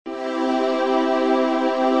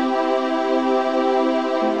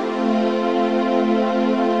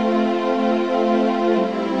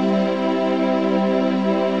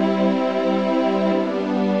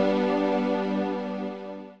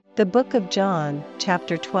The book of John,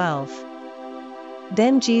 chapter 12.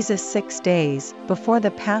 Then Jesus 6 days before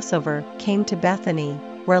the Passover came to Bethany,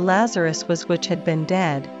 where Lazarus was which had been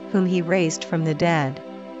dead, whom he raised from the dead.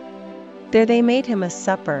 There they made him a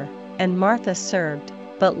supper, and Martha served,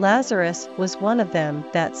 but Lazarus was one of them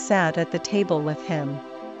that sat at the table with him.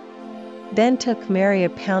 Then took Mary a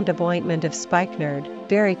pound of ointment of spikenard,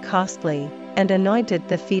 very costly, and anointed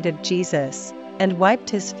the feet of Jesus, and wiped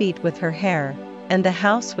his feet with her hair, and the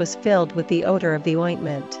house was filled with the odor of the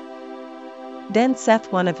ointment. Then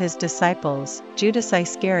saith one of his disciples, Judas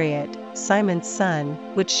Iscariot, Simon's son,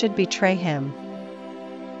 which should betray him,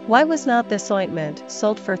 Why was not this ointment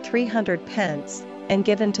sold for 300 pence, and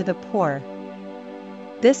given to the poor?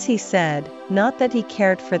 This he said, not that he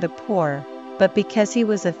cared for the poor, but because he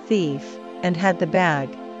was a thief, and had the bag,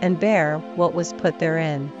 and bare what was put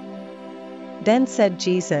therein. Then said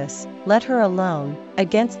Jesus, Let her alone,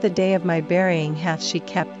 against the day of my burying hath she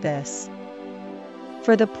kept this.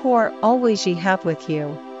 For the poor always ye have with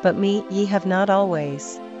you, but me ye have not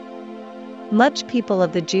always. Much people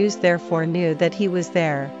of the Jews therefore knew that he was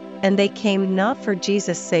there, and they came not for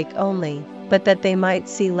Jesus' sake only, but that they might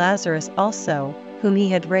see Lazarus also, whom he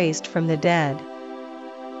had raised from the dead.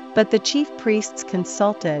 But the chief priests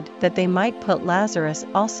consulted that they might put Lazarus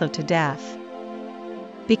also to death,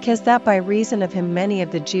 because that by reason of him many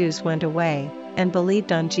of the Jews went away, and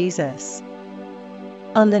believed on Jesus.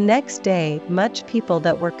 On the next day much people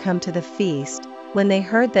that were come to the feast, when they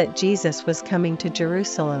heard that Jesus was coming to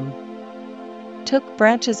Jerusalem, took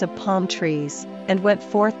branches of palm trees, and went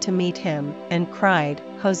forth to meet him, and cried,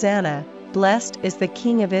 Hosanna, blessed is the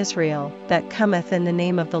King of Israel, that cometh in the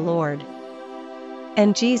name of the Lord.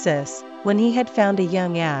 And Jesus, when he had found a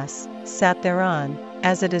young ass, sat thereon,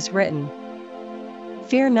 as it is written,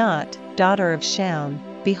 Fear not, daughter of Shaun,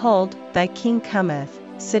 behold, thy king cometh,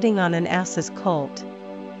 sitting on an ass's colt.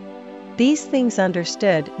 These things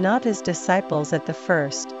understood not his disciples at the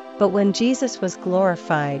first, but when Jesus was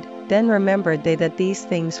glorified, then remembered they that these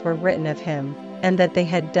things were written of him, and that they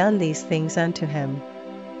had done these things unto him.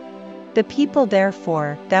 The people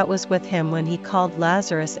therefore that was with him when he called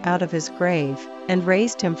Lazarus out of his grave, and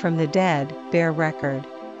raised him from the dead, bear record.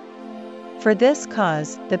 For this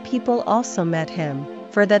cause the people also met him,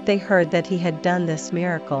 for that they heard that he had done this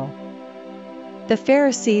miracle. The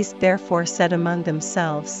Pharisees therefore said among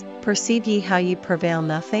themselves, Perceive ye how ye prevail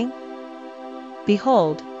nothing?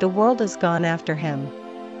 Behold, the world is gone after him.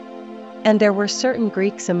 And there were certain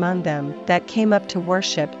Greeks among them that came up to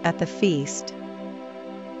worship at the feast.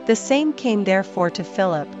 The same came therefore to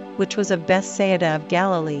Philip, which was of Bethsaida of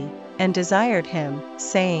Galilee, and desired him,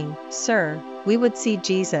 saying, Sir, we would see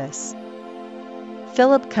Jesus.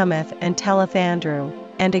 Philip cometh and telleth Andrew,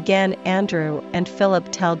 and again Andrew and Philip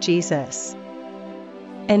tell Jesus.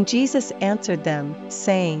 And Jesus answered them,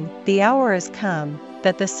 saying, The hour is come,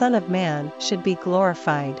 that the Son of Man should be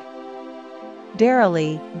glorified.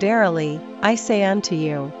 Verily, verily, I say unto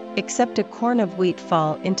you, except a corn of wheat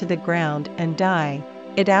fall into the ground and die,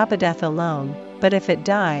 it abideth alone, but if it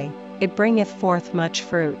die, it bringeth forth much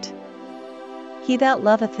fruit. He that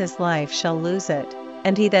loveth his life shall lose it,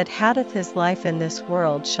 and he that hateth his life in this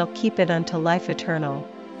world shall keep it unto life eternal.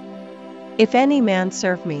 If any man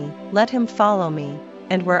serve me, let him follow me,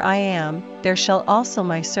 and where I am, there shall also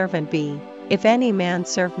my servant be. If any man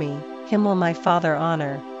serve me, him will my Father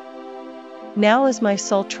honor. Now is my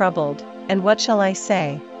soul troubled, and what shall I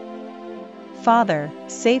say? Father,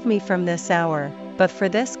 save me from this hour, but for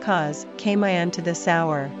this cause came I unto this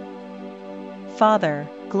hour. Father,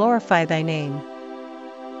 glorify thy name.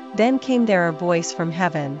 Then came there a voice from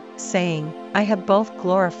heaven, saying, I have both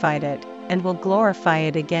glorified it, and will glorify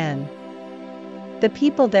it again. The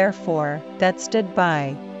people therefore, that stood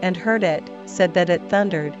by, and heard it, said that it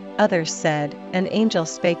thundered, others said, an angel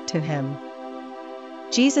spake to him.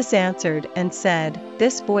 Jesus answered and said,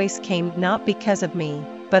 This voice came not because of me,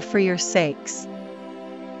 but for your sakes.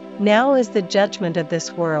 Now is the judgment of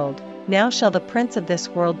this world, now shall the prince of this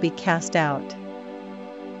world be cast out.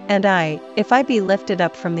 And I, if I be lifted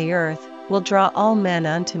up from the earth, will draw all men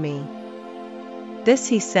unto me. This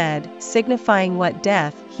he said, signifying what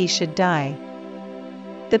death he should die.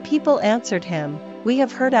 The people answered him, We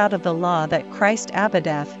have heard out of the law that Christ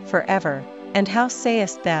abideth forever, and how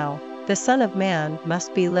sayest thou, the Son of Man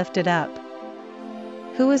must be lifted up?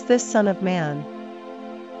 Who is this Son of Man?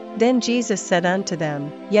 Then Jesus said unto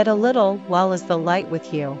them, Yet a little while is the light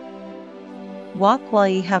with you. Walk while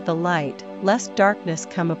ye have the light, lest darkness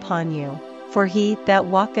come upon you, for he that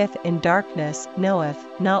walketh in darkness knoweth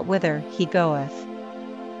not whither he goeth.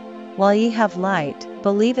 While ye have light,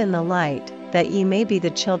 believe in the light, that ye may be the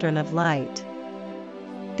children of light.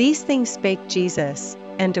 These things spake Jesus,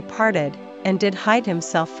 and departed, and did hide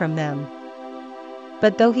himself from them.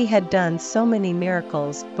 But though he had done so many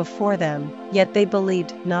miracles before them, yet they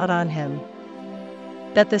believed not on him.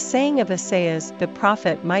 That the saying of Esaias the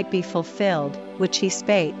prophet might be fulfilled, which he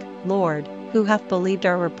spake, Lord, who hath believed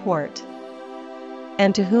our report?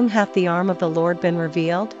 And to whom hath the arm of the Lord been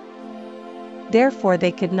revealed? Therefore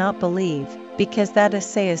they could not believe, because that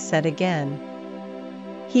Esaias said again,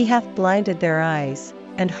 He hath blinded their eyes,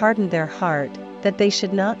 and hardened their heart, that they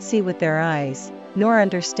should not see with their eyes, nor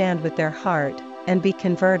understand with their heart, and be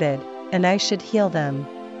converted, and I should heal them.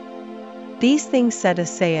 These things said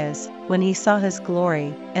Esaias, when he saw his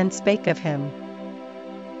glory, and spake of him.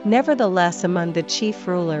 Nevertheless among the chief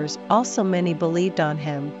rulers also many believed on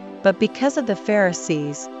him, but because of the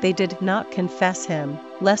Pharisees they did not confess him,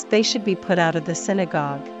 lest they should be put out of the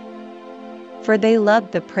synagogue. For they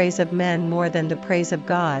loved the praise of men more than the praise of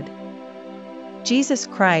God. Jesus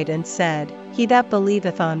cried and said, He that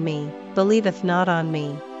believeth on me, believeth not on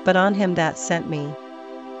me, but on him that sent me.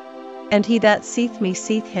 And he that seeth me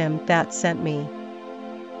seeth him that sent me.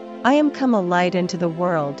 I am come a light into the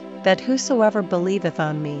world, that whosoever believeth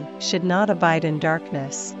on me should not abide in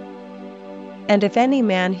darkness. And if any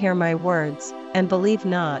man hear my words, and believe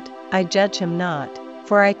not, I judge him not,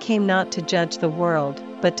 for I came not to judge the world,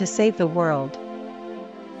 but to save the world.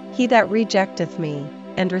 He that rejecteth me,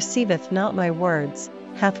 and receiveth not my words,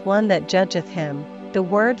 hath one that judgeth him. The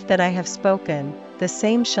word that I have spoken, the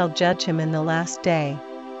same shall judge him in the last day.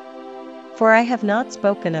 For I have not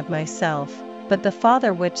spoken of myself, but the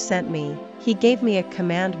Father which sent me, he gave me a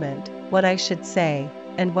commandment, what I should say,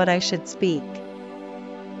 and what I should speak.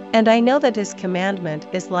 And I know that his commandment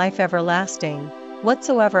is life everlasting.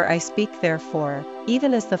 Whatsoever I speak therefore,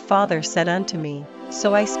 even as the Father said unto me,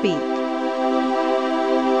 so I speak.